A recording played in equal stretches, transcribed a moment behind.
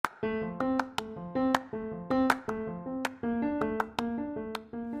Are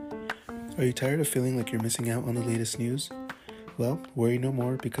you tired of feeling like you're missing out on the latest news? Well, worry no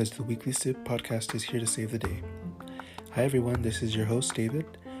more because the Weekly Sip podcast is here to save the day. Hi everyone, this is your host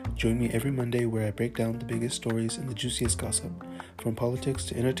David. Join me every Monday where I break down the biggest stories and the juiciest gossip. From politics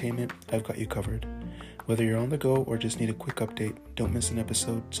to entertainment, I've got you covered. Whether you're on the go or just need a quick update, don't miss an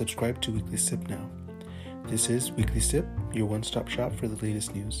episode, subscribe to Weekly Sip now. This is Weekly Sip, your one-stop shop for the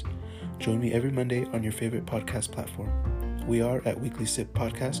latest news. Join me every Monday on your favorite podcast platform. We are at Weekly Sip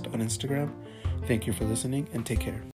Podcast on Instagram. Thank you for listening and take care.